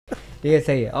ठीक है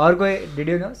सही है. और कोई did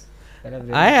you know?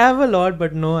 I have a lot,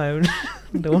 but no, I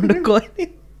don't want to go any.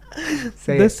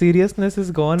 The seriousness is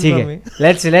gone from me.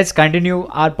 Let's continue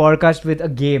our podcast with a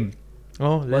game.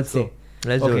 Oh, let's go.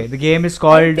 Let's do Okay, it. the game is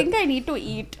called. I think I need to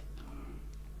eat.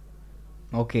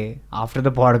 Okay, after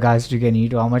the podcast you can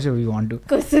eat how much you want to.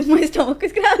 Because my stomach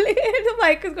is growling. The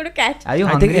mic is going to catch. Are you I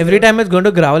hungry? think every time it's going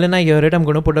to growl and I hear it, I'm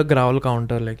going to put a growl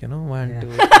counter, like, 1,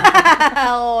 2.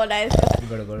 Oh, nice.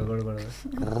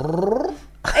 Go.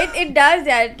 It does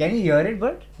that. Can you hear it,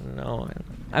 but? No,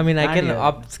 I mean, I Can't can hear it.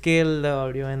 upscale the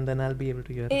audio and then I'll be able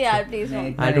to hear it. Yeah, please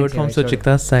don't. I'll do it from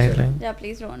Suchita's side. Right? Yeah,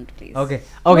 please don't. Please. Okay,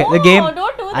 No, the game.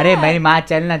 don't do अरे that. मेरी माँ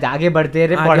चल ना आगे बढ़ते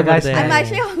रहे आगे podcast बढ़ते I'm हैं.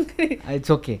 actually hungry. It's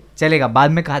okay. चलेगा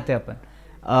बाद में खाते हैं अपन.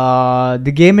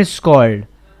 The game is called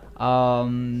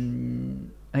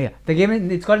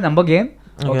it's called number game.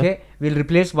 Okay. We'll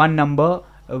replace one number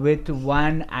with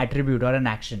one attribute or an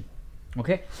action.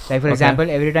 Okay. Like for example,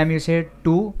 every time you say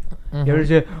 2, you have to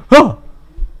say huh.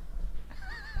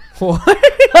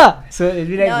 So it'll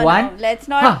be like No, 1. no, let's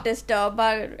not disturb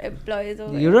our employees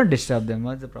over You don't disturb them.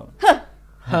 What's the problem?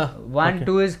 1, Okay.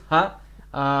 2 is ha.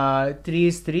 3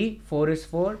 is 3. 4 is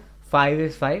 4. 5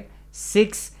 is 5.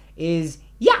 6 is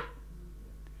yeah.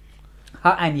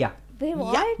 Ha and yeah. Wait,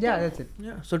 what? Yeah, that's it.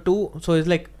 Yeah. So 2. So it's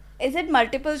like. Is it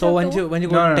multiples So of 2? when you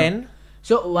go No, no, no. 10.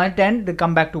 So 1 10, they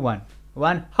come back to 1.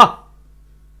 1 ha.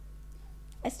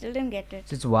 I still didn't get it.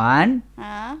 So it's 1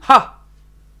 Huh? ha.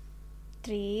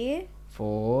 3.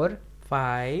 4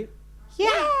 5.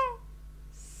 Yeah.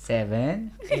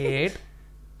 7 8.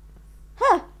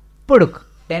 puduk.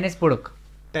 10 is puduk.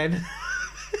 10.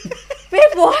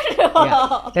 Wait, what?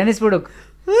 Yeah. 10 is puduk.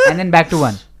 And then back to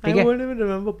 1. I Okay? won't even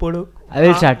remember Podok. I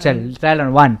will start. Trial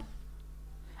on 1.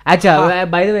 Acha,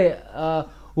 by the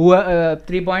way,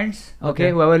 3 points. Okay.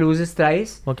 Whoever loses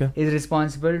thrice Okay. is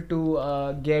responsible to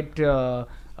get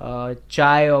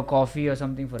chai or coffee or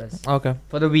something for us Okay.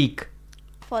 for the week.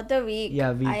 For the week.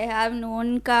 Yeah, week. I have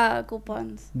known ka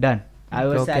coupons. Done. I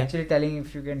was Okay. actually telling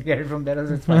if you can get it from there,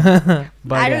 also it's fine.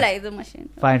 But I yeah, don't like the machine.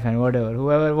 Fine,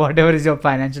 whatever. Whatever is your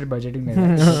financial budgeting.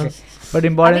 Okay. But Are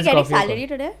important we is getting coffee. or salary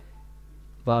today?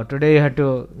 Wow, today you had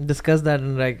to. Discuss that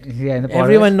and like. Yeah, in the podcast.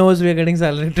 Everyone knows we are getting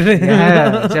salary today.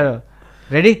 Yeah, chalo.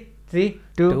 Ready? 3,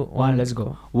 2, Two, 1, one, let's go.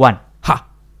 go. 1, Ha.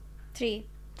 3.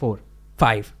 4,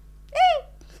 5.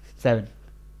 7.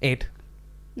 8.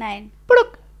 9.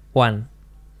 Puduk. 1.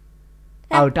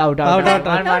 Out. Out. No,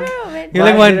 wait. You're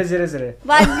like 1. 0.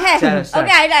 1. Hey. Chalo, start.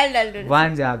 Okay, I'll do this.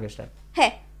 1 se aage start. Hey.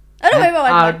 Oh, no,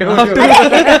 wait, Out. 2.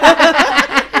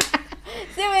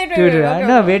 Say, wait. No, wait.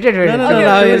 No. Okay, Now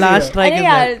okay. your last strike is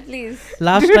Yeah, that. please.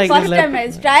 Last strike First is time, left.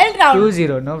 guys. Trial round.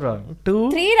 2-0, no problem.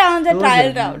 2. 3 rounds are 2-0.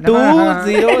 trial round.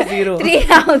 2-0-0. 3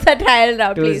 rounds are trial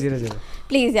round, please. 2-0.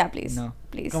 Please, yeah, please. No.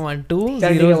 Please. Come on. Chal, ठीक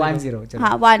है, 2-0-0. 1-0.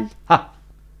 Ha, 1. Ha.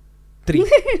 3.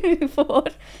 4.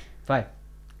 5.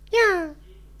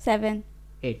 7.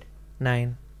 8.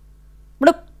 9.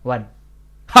 Bloop. 1.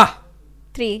 Ha.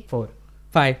 3. 4.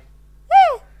 5.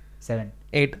 7.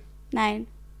 8. 9.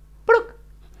 Puduk.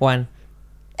 1.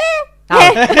 Out.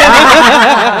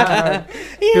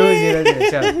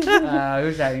 2-0. Chalo.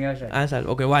 Who's starting? Answer.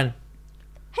 Okay. 1.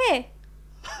 Hey.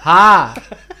 Ha.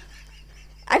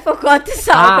 I forgot the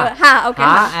sound. Ha, okay.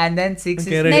 Ha, Ha. and then 6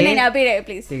 Okay, is ready? No, be ready,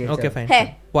 please. ठीक है, Okay. चलो. Fine.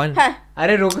 Hey. 1. Ha.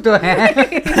 अरे रुक तो है.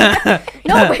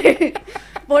 No, wait.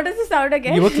 What is the sound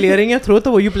again? You were clearing your throat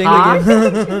or were you playing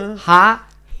the game? Ha,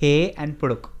 he, and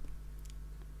puduk.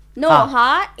 No, Ha. ha,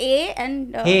 a,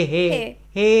 and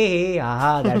Hey,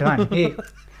 aha, that one. Hey.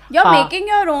 You're Ha. making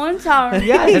your own sound.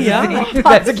 Yeah, Yeah.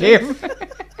 that's a game.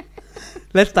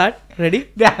 Let's start. Ready?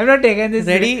 I have not taken this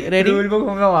Ready? rule book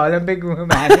from an Olympic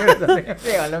manual or something.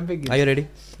 Olympic. Are you ready?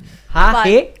 Ha, One.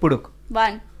 he, puduk.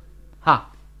 1. Ha.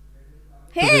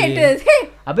 Hey, it is. Hey.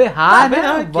 Abe, ha, Abhi, na,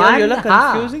 now one, you're ha.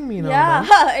 confusing me now. Yeah,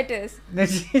 man. it is. No,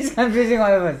 she's confusing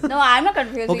all of us. No, I'm not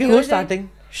confusing. Okay, You're who's starting?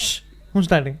 Shh. Who's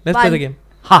starting? Let's play One. the game.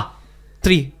 Ha.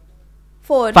 3.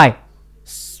 4. 5.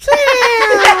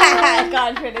 I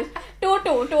can't finish.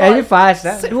 2. I'll be fast,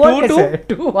 huh? 2-2?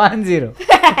 2-1-0.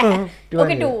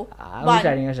 Okay, 2. Who's 1.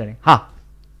 starting? Ha.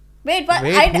 Wait, but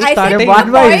Wait, I who's said starting? 2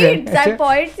 One by points. zero. I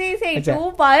points is saying Acha. 2,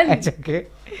 1. It's okay.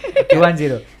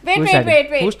 2-1-0.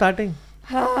 Wait. Who's starting?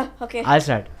 Okay. I'll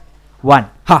start. 1,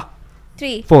 Ha.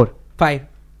 3. 4, 5.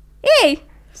 8.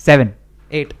 7.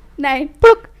 8. 9.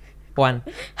 1.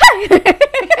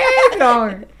 It's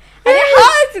wrong. Arey, how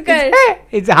it's good?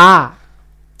 It's ha.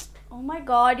 Oh my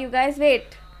god, you guys, wait.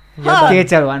 Yeah, Okay,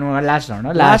 chal, one more. Last round.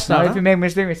 No? Last round, If you make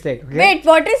mistake. Okay? Wait,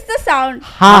 what is the sound?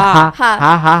 Ha.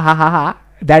 Ha.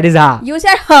 That is ha. You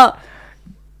said ha.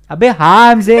 Abe ha,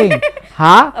 I'm saying.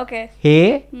 Ha, Okay.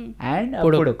 he, Hmm. and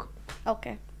Puduk. puduk.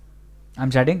 Okay.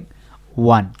 I'm starting.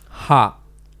 1. Ha.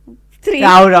 3.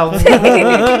 Out.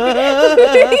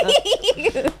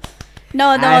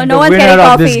 No, And no the one's winner getting of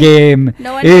coffee. this game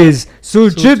No one- is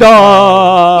Suchita.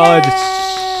 Yay!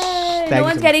 Thank No you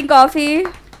one's so getting coffee.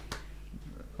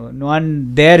 No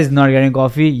one there is not getting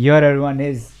coffee. Here everyone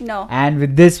is. No. And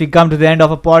with this, we come to the end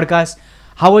of a podcast.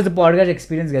 How was the podcast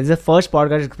experience, guys? The first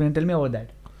podcast experience. Tell me about that.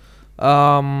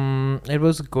 It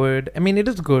was good. I mean, it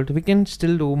is good. We can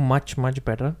still do much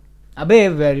better.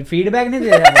 Abey, feedback nahi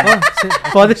de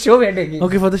raha. For the show we are taking.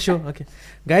 Okay, for the show. Okay,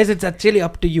 guys, it's actually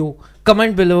up to you.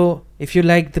 Comment below if you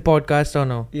like the podcast or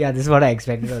no. Yeah, this is what I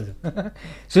expected also.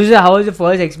 Suchita, how was your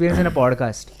first experience in a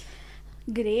podcast?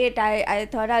 Great. I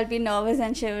thought I'll be nervous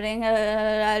and shivering.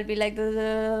 I'll be like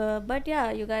this. But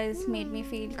yeah, you guys made me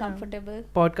feel comfortable.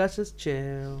 Podcast is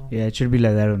chill. Yeah, it should be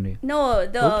like that only. No,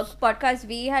 the Oops. podcast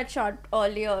we had shot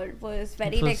earlier was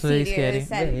very It was like very serious.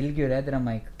 scary. And Hill kyun raha hai tera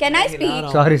mic? can I speak?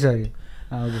 Sorry. Okay,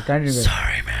 continue. guys.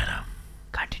 Sorry, madam.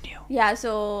 Continue. Yeah,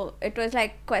 so it was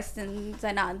like questions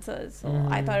and answers. So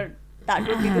I Mhm. thought that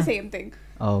would be the same thing.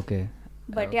 Oh, okay.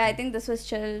 But yeah, I think this was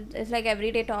chill. It's like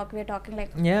everyday talk. We're talking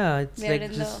like Yeah, it's we're like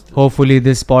in just Hopefully,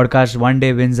 this podcast one day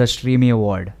wins a Streamy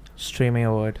Award. streaming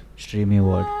award Streamy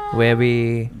Award. where we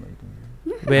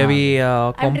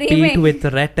I'm compete dreaming. with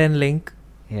Rhett and Link.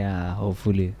 Yeah,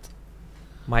 hopefully.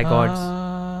 My gods.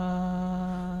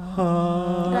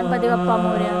 Ganpati Bappa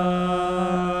Moria.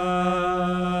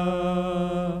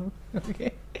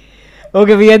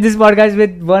 Okay, we had this podcast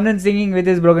with Vernon singing with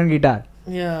his broken guitar.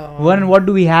 Yeah. Vernon, what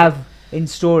do we have in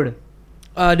store?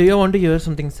 Do you want to hear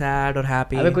something sad or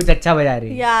happy? अबे कुछ अच्छा बजा रही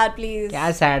है. Yeah, please. क्या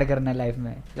sad करना है life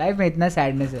में? लाइफ में इतना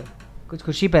sadness है. कुछ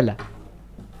खुशी पहला.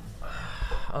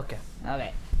 Okay. अबे.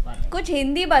 कुछ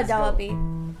हिंदी बजाओ अभी.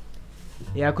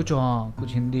 या कुछ हाँ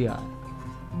कुछ हिंदी यार.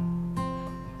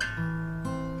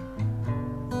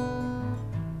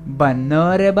 बनो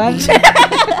रे बन.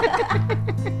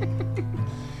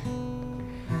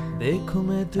 देखो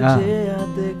मैं तुझे या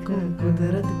देखूं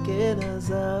कुदरत के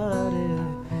नजारे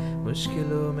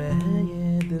मुश्किलों में है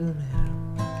ये दिल मेरा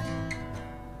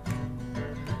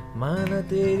माना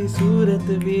तेरी सूरत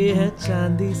भी है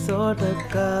चांदी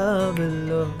 100%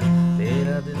 बिल्लो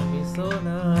तेरा दिल भी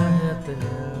सोना है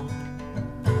तेरा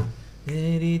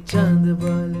तेरी चांद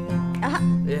बालियां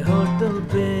ये होठों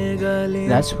पे गालियां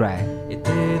That's right. ये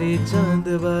तेरी चांद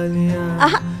बालियां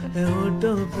ये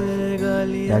होठों पे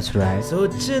गालियां That's right.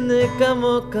 सोचने का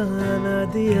मौका ना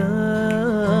दिया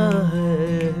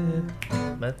है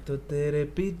मैं तो तेरे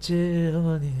पीछे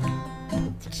होनी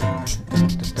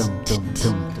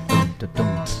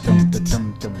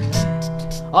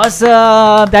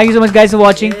Awesome. Thank you so much, guys, for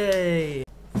watching. Yay.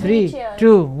 3, Cheers.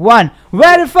 2, 1.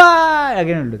 Verify.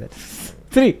 Again, we'll do that.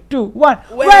 3, 2, 1.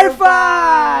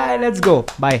 Verify. Let's go.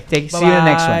 Bye. See you in the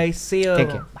next Bye. one. See you. Take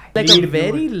care. Bye. Like a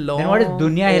very long. Then what is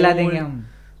दुनिया हिला देंगे old- हम?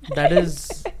 That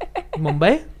is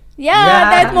Mumbai. Yeah,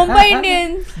 that's Mumbai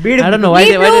Indians. I don't know why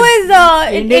Deep they Blue were. is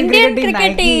Indian Indian cricket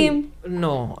cricket team, team.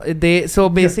 No, they so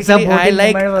basically I Supporting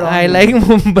like Mumbai were wrong. I like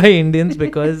Mumbai Indians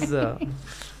because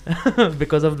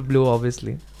because of the blue.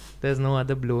 Obviously, there's no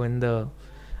other blue in the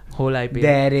whole IPL.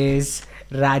 There is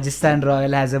Rajasthan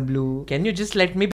Royal has a blue. Can you just let me